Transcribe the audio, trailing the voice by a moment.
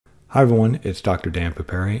Hi everyone, it's Dr. Dan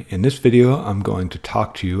Paperi. In this video, I'm going to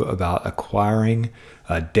talk to you about acquiring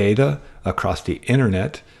data across the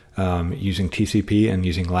internet using TCP and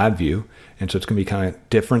using LabVIEW. And so it's going to be kind of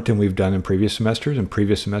different than we've done in previous semesters. In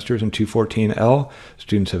previous semesters in 214L,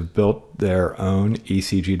 students have built their own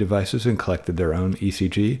ECG devices and collected their own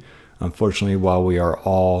ECG. Unfortunately, while we are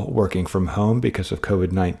all working from home because of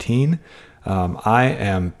COVID-19, I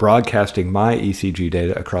am broadcasting my ECG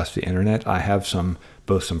data across the internet. I have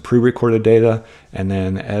both some pre-recorded data, and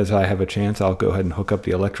then as I have a chance, I'll go ahead and hook up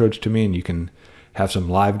the electrodes to me, and you can have some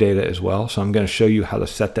live data as well. So I'm going to show you how to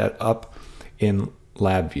set that up in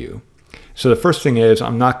LabVIEW. So the first thing is,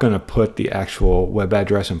 I'm not going to put the actual web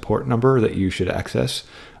address and port number that you should access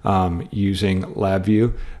using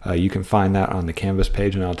LabVIEW. You can find that on the Canvas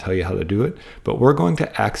page, and I'll tell you how to do it. But we're going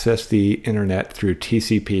to access the internet through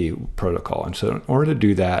TCP protocol. And so in order to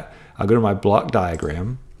do that, I'll go to my block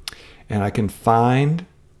diagram, and I can find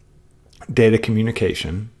data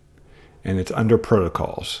communication, and it's under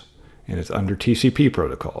protocols, and it's under TCP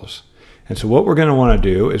protocols. And so what we're going to want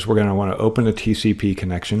to do is we're going to want to open a TCP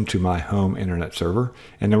connection to my home internet server,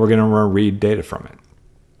 and then we're going to want to read data from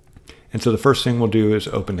it. And so the first thing we'll do is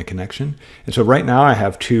open the connection. And so right now I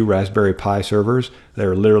have two Raspberry Pi servers.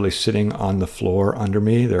 They're literally sitting on the floor under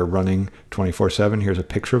me. They're running 24/7. Here's a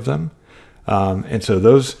picture of them. And so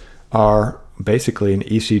those are basically an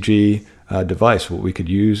ECG device, what we could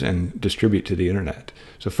use and distribute to the internet.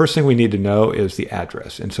 So first thing we need to know is the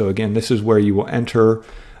address. And so again, this is where you will enter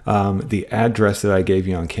the address that I gave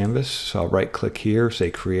you on Canvas. So I'll right click here,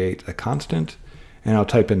 say create a constant, and I'll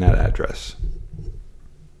type in that address.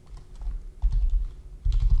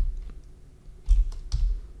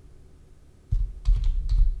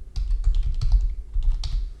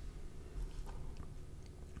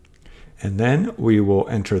 And then we will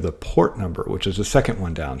enter the port number, which is the second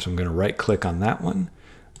one down. So I'm going to right click on that one,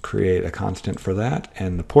 create a constant for that,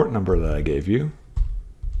 and the port number that I gave you.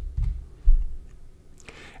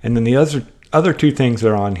 And then the other two things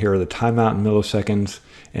that are on here are the timeout in milliseconds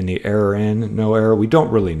and the error in, no error. We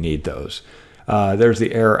don't really need those. There's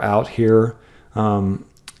the error out here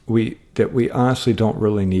that we honestly don't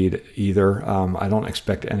really need either. I don't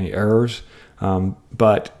expect any errors.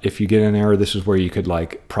 But if you get an error, this is where you could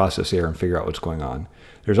like process error and figure out what's going on.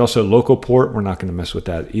 There's also local port. We're not going to mess with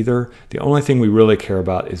that either. The only thing we really care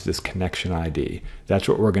about is this connection ID. That's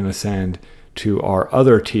what we're going to send to our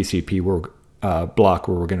other TCP block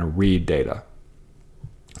where we're going to read data.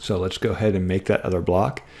 So let's go ahead and make that other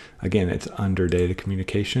block. Again, it's under data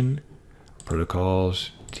communication,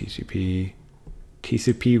 protocols, TCP,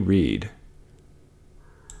 TCP read.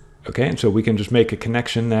 Okay, and so we can just make a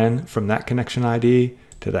connection then from that connection ID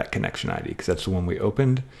to that connection ID, because that's the one we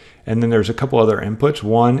opened. And then there's a couple other inputs.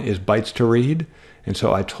 One is bytes to read. And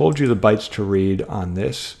so I told you the bytes to read on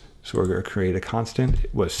this. So we're going to create a constant.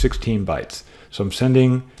 It was 16 bytes. So I'm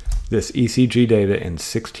sending this ECG data in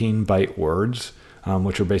 16 byte words,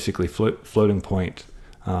 which are basically floating point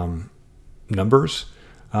numbers.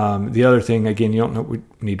 The other thing, again, you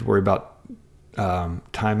don't need to worry about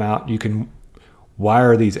timeout. You can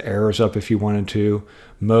wire these errors up if you wanted to.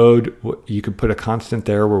 Mode, you could put a constant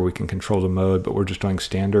there where we can control the mode, but we're just doing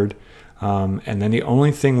standard. And then the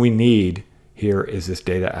only thing we need here is this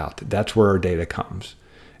data out. That's where our data comes.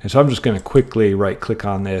 And so I'm just going to quickly right click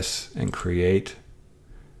on this and create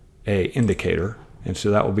a indicator. And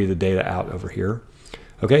so that will be the data out over here.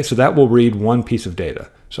 Okay, so that will read one piece of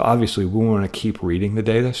data. So obviously we want to keep reading the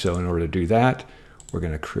data. So in order to do that, we're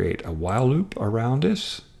going to create a while loop around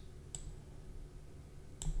this.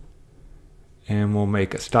 And we'll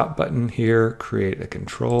make a stop button here, create a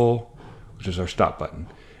control, which is our stop button.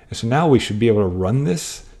 And so now we should be able to run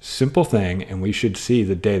this simple thing, and we should see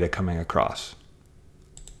the data coming across.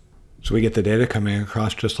 So we get the data coming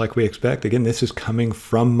across just like we expect. Again, this is coming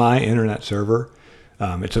from my internet server.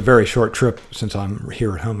 It's a very short trip since I'm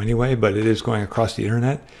here at home anyway, but it is going across the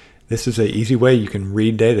internet. This is an easy way you can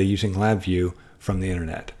read data using LabVIEW from the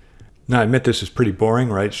internet. Now, I admit this is pretty boring,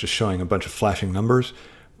 right? It's just showing a bunch of flashing numbers.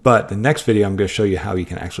 But the next video, I'm going to show you how you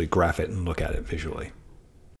can actually graph it and look at it visually.